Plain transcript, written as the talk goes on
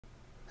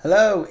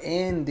Hello,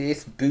 in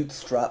this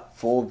Bootstrap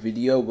 4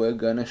 video we're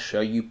going to show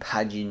you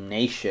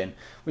Pagination,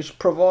 which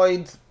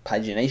provides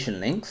pagination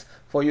links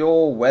for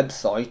your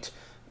website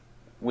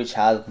which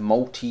has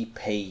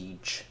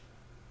multi-page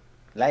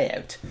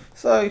layout.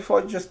 So if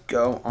I just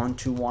go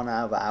onto one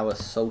of our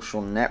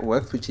social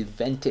networks, which is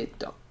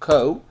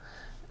ventit.co,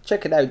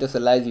 check it out. It just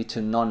allows you to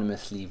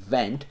anonymously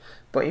vent.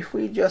 But if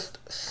we just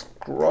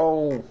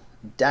scroll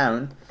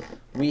down,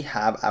 we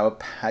have our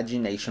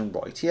pagination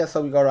right here.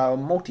 So we got our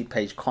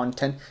multi-page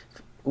content.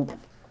 Oops.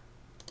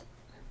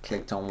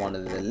 Clicked on one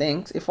of the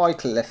links. If I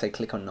let's say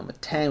click on number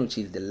 10, which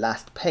is the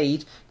last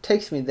page, it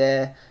takes me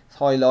there, it's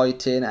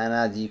highlighted, and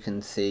as you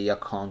can see I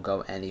can't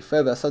go any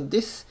further. So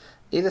this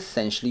is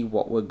essentially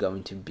what we're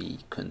going to be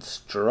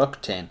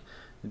constructing.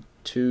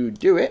 To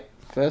do it,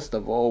 first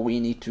of all we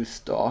need to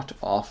start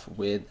off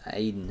with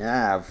a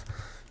nav.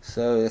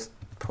 So let's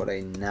put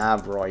a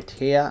nav right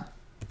here.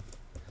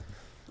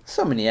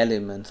 So many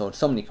elements or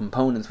so many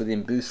components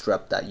within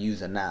Bootstrap that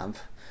use a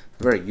nav,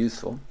 very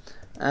useful,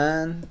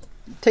 and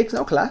it takes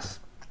no class.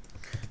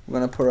 We're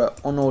going to put an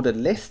unordered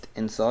list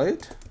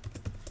inside,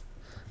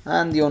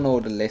 and the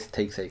unordered list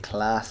takes a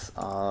class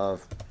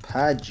of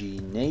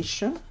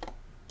Pagination,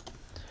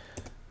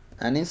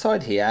 and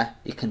inside here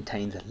it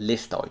contains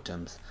list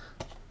items.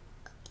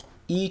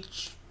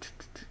 Each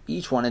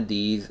one of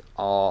these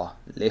are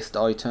list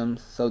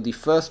items. So the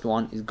first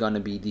one is going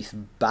to be this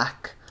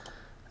back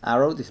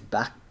arrow, this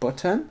back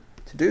button.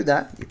 To do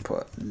that, you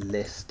put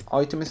list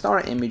item. It's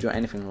not an image or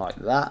anything like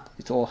that.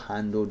 It's all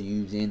handled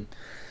using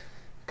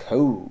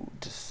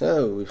code.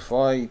 So if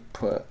I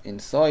put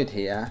inside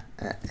here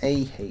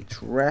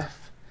ahref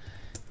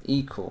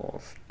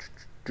equals,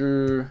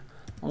 I'm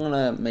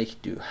gonna make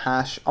it do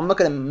hash. I'm not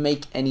gonna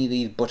make any of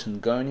these buttons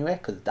go anywhere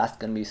because that's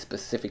gonna be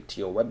specific to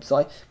your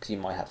website, because you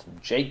might have some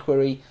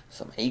jQuery,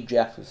 some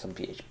Ajax, or some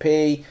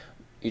PHP.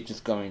 It's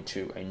just going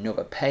to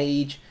another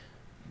page.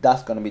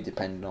 That's going to be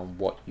dependent on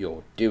what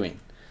you're doing.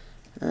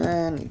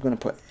 And you're going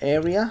to put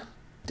area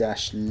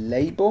dash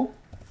label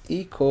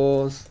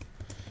equals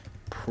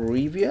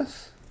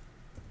previous.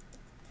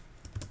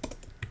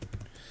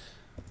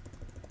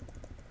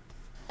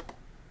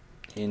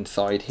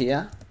 Inside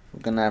here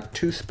we're going to have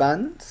two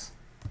spans.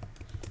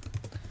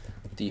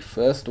 The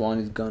first one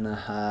is going to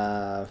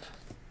have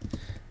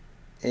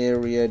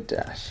area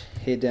dash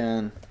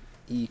hidden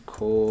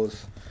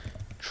equals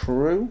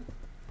true.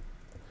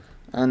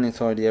 And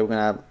inside here we're going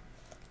to have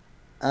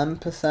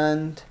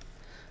ampersand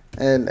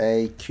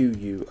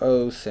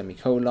LAQUO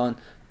semicolon.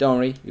 Don't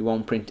worry, you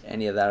won't print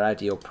any of that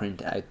out. You'll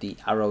print out the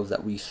arrows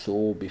that we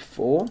saw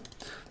before.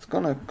 It's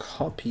going to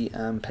copy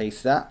and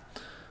paste that.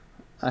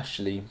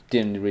 Actually,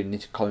 didn't really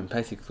need to copy and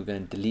paste it because we're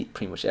going to delete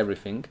pretty much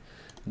everything.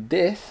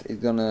 This is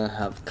going to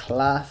have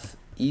class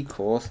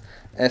equals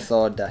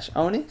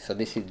sr-only. So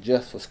this is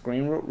just for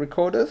screen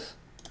recorders.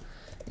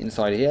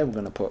 Inside here we're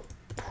going to put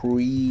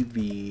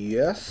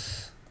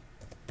previous.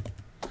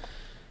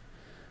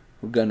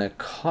 We're going to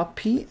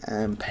copy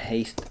and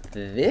paste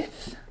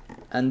this,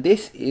 and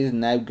this is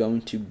now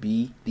going to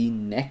be the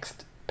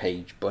next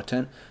page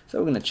button. So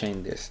we're going to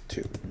change this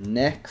to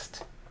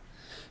next.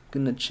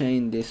 Going to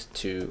change this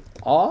to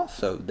R,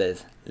 so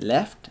there's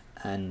left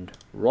and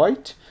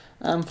right,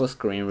 and for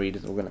screen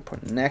readers we're going to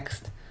put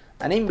next,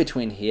 and in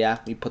between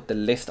here we put the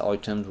list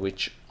items,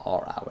 which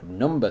are our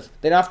numbers.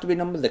 They don't have to be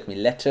numbers, they can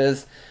be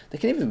letters, they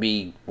can even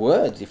be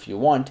words if you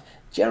want.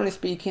 Generally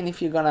speaking,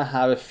 if you're going to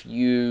have a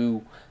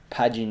few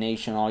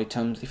pagination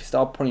items, if you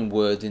start putting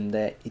words in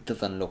there, it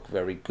doesn't look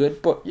very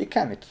good, but you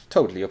can, it's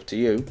totally up to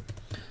you.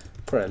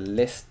 Put a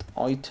list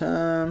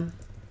item,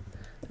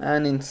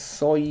 and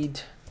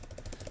inside,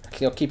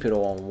 actually I'll keep it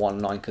all on one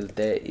line because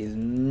there is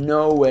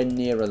nowhere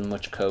near as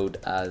much code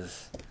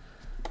as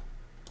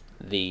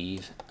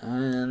these.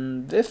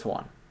 And this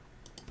one,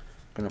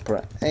 I'm gonna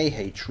put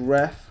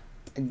ahref.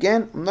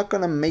 Again, I'm not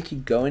gonna make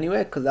it go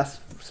anywhere because that's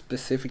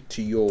specific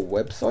to your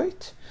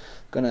website.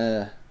 I'm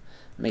gonna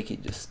make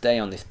it just stay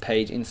on this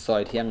page.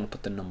 Inside here I'm going to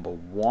put the number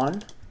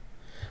 1,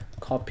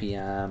 copy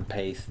and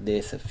paste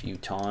this a few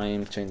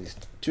times, change this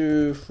to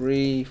 2,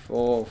 3,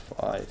 4,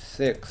 5,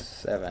 6,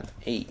 7,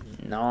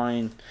 8,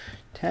 9,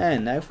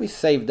 10. Now if we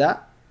save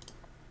that,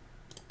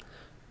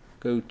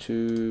 go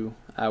to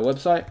our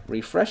website,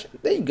 refresh,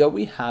 there you go,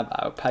 we have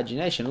our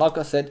pagination. Like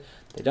I said,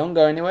 they don't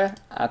go anywhere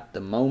at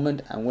the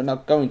moment, and we're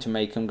not going to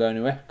make them go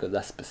anywhere because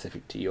that's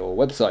specific to your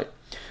website.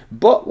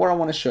 But what I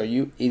want to show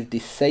you is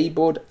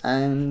disabled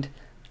and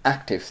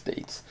active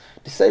states.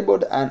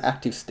 Disabled and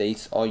active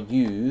states are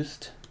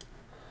used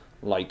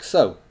like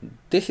so.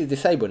 This is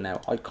disabled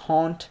now. I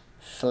can't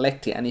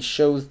select it and it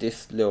shows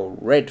this little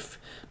red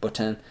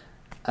button,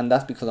 and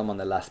that's because I'm on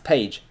the last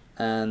page.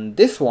 And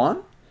this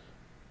one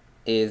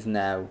is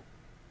now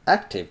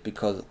active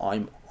because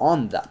I'm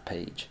on that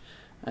page.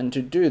 And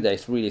to do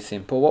this, really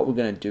simple. What we're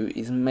going to do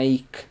is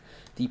make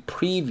the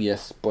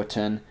previous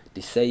button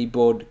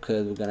disabled,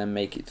 because we're going to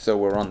make it so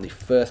we're on the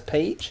first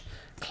page.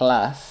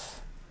 Class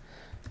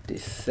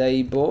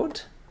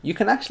disabled. You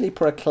can actually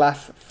put a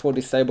class for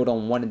disabled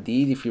on one of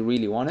these if you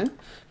really want to,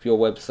 if your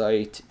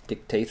website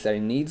dictates that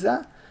it needs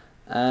that.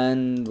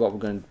 and what we're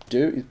going to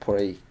do is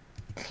put a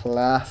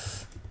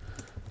class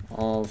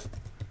of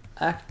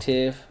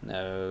active.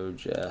 No,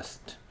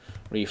 just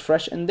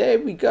refresh, and there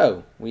we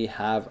go. We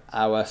have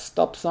our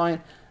stop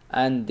sign,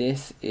 and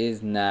this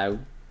is now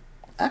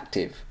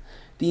active.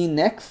 The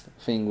next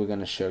thing we're going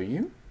to show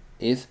you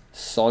is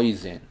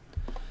sizing.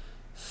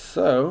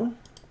 So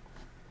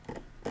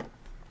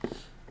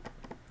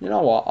you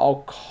know what,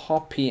 I'll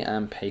copy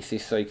and paste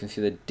this so you can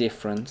see the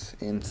difference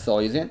in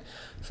sizing.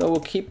 So we'll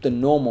keep the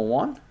normal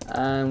one,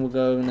 and we're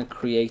going to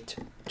create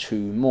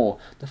two more.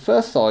 The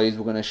first size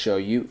we're going to show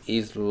you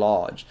is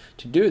large.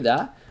 To do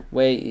that,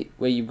 where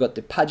you've got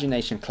the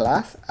pagination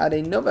class, add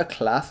another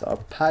class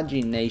of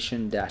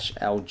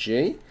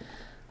pagination-lg,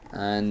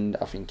 and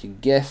I think you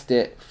guessed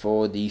it,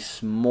 for the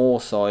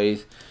small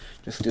size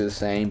just do the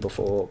same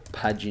before,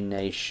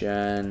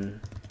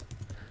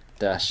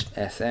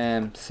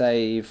 pagination-sm,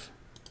 save,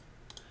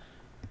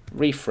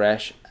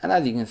 refresh, and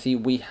as you can see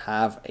we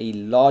have a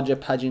larger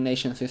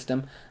pagination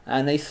system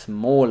and a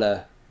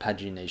smaller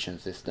pagination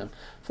system.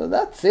 So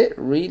that's it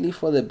really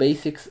for the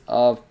basics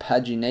of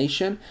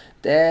pagination.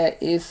 There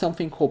is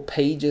something called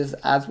pages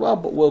as well,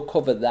 but we'll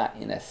cover that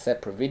in a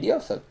separate video,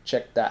 so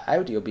check that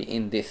out. It'll be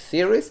in this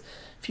series.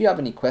 If you have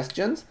any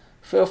questions,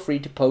 feel free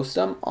to post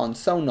them on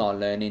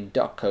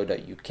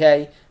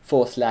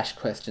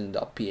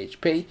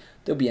sonarlearning.co.uk/questions.php.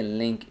 There'll be a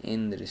link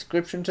in the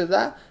description to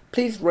that.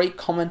 Please rate,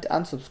 comment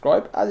and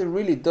subscribe, as it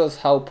really does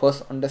help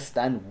us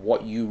understand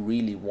what you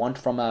really want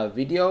from our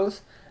videos.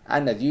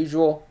 And as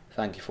usual,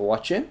 thank you for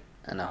watching,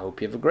 and I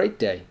hope you have a great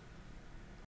day.